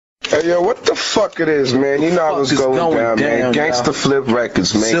Yo, what the fuck it is, man? You know I was going down, man. Gangster Flip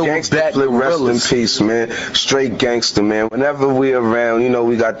Records, man. Gangster Flip, rest in peace, man. Straight gangster, man. Whenever we around, you know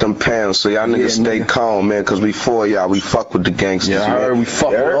we got them pounds, so y'all niggas stay calm, man, cause we for y'all. We fuck with the gangsters, man. I heard we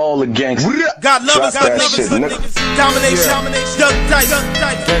fuck with all the gangsters. God love us, God love us, niggas. Domination, Young Dice.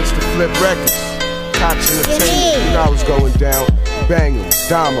 Gangster Flip Records. Cops Entertainment. You know I was going down. Banging,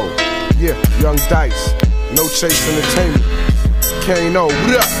 Domo. Yeah, Young Dice. No Chase Entertainment. Kaino,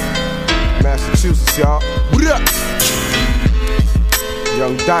 what up? Massachusetts, y'all. What up?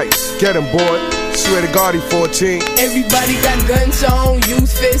 Young Dice, get him, boy. Swear to God, he 14. Everybody got guns, so I don't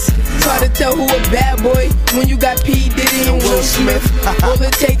use fists. Try to tell who a bad boy when you got P. Diddy and Will Smith. All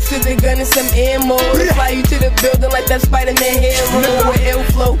it takes is a gun and some ammo to fly you to the building like that Spider-Man hero with ill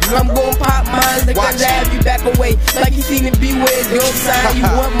flow. I'm gon' pop mines, the guns I have you back away. Like you seen the beware your sign, you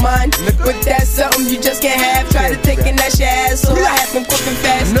want mine. But that's something you just can't have. Try to take in that your ass, so I happen quick and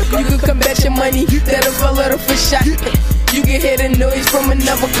fast. You can come bet your money that if a little for shot, you can hear the noise from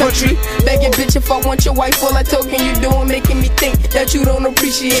another country. Begging bitch if I want your wife, all I talking you doing making me think that you don't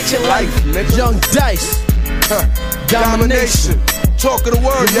appreciate your life. Young Dice, Domination. Talk of the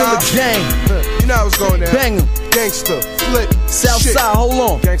word, y'all. Gang. You know I was going there. Bang 'em. Gangster Flip. Southside, hold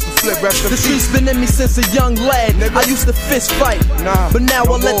on. Gangster Flip, rest in the peace. streets been in me since a young lad. I used to fist fight, but now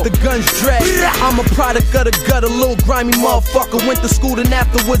I let the guns drag. I'm a product of the gutter, little grimy motherfucker. Went to school, then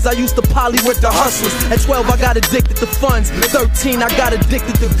afterwards I used to poly with the hustlers. At 12 I got addicted to funds. 13 I got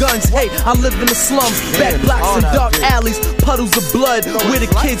addicted to guns. Hey, I live in the slums, back blocks and dark alleys, puddles of blood where the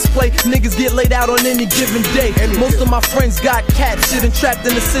kids play. Niggas get laid out on any given day. Most of my friends got captured and trapped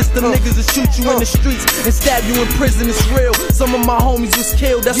in the system. Niggas will shoot you in the streets and stab you in prison. It's real. Some of my homies was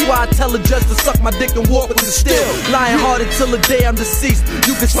killed. That's why I tell a judge to suck my dick and walk with the steel. Lying hard until the day I'm deceased.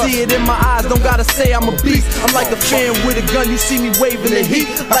 You can see it in my eyes. Don't gotta say I'm a beast. I'm like a fan with a gun. You see me waving the heat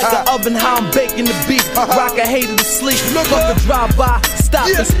like an oven. How I'm baking the beat. Rock a hater to sleep. Fuck a drive by. Stop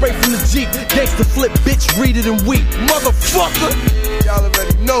and spray from the Jeep. Gangsta Flip, bitch, read it and weep. Motherfucker. Y'all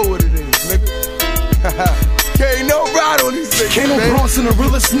already know what it is, nigga. Kaino ride on these niggas, Kaino Bronson, the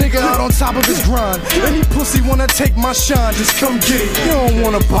realest nigga out on top of his grind. Any pussy wanna take my shine, just come get it. You don't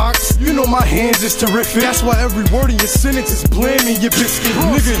want a box, you know my hands is terrific. That's why every word in your sentence is blaming your biscuit.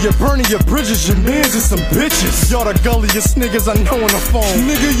 Nigga, you're burning your bridges, your mans and some bitches. Y'all the gulliest niggas I know on the phone.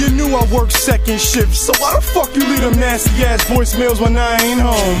 Nigga, you knew I worked second shift, so why the fuck you leave them nasty ass voicemails when I ain't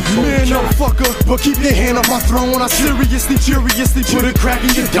home? Man, no fucker, but keep your hand off my throne. I seriously, furiously put a crack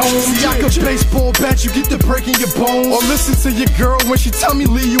in your dome. See, I could baseball bat, you get the break in your bones. Or listen to your girl when she tell me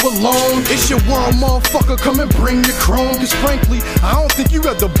leave you alone. It's your world, motherfucker, come and bring your chrome. Cause frankly, I don't think you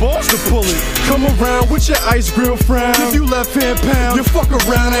got the balls to pull it. Come around with your ice grill frown. If you left hand pound, you fuck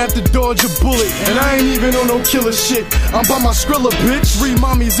around and have to dodge a bullet. And I ain't even on no killer shit. I'm by my Skrilla, bitch. 3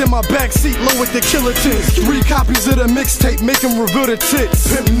 mommies in my backseat, low with the killer tits. 3 copies of the mixtape, make them reveal the tits.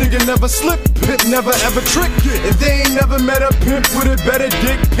 Pimp nigga never slip, pimp never ever trick. If they ain't never met a pimp with a better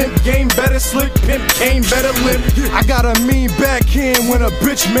dick, pimp game better slick, pimp game better lip. I got a mean backhand when a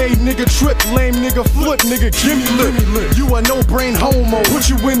bitch made nigga trip. Lame nigga flip, nigga give me lip. You a no-brain homo. Put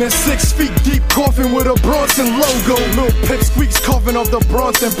you in a 6 feet deep coffin with a Bronson logo. Lil Pip squeaks coughing off the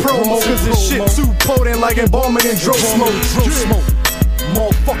Bronson promo. Cause this shit too potent like embalming and dro smoke.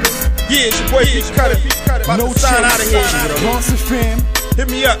 Motherfucker. Yeah, it's your boy Beach Cutter. About to sign out of here. Bronson fam. Hit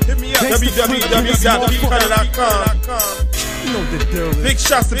me up. www.beachcutter.com. You know the deal is. Big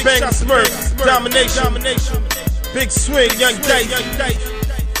shots to Bang Smurf. Domination. Big swing, Young Dice.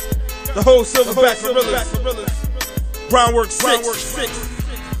 The whole silverback gorillas. Groundwork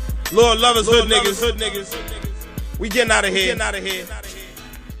 6. Lord lovers, hood niggas. We getting out of here.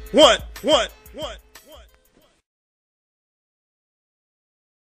 1.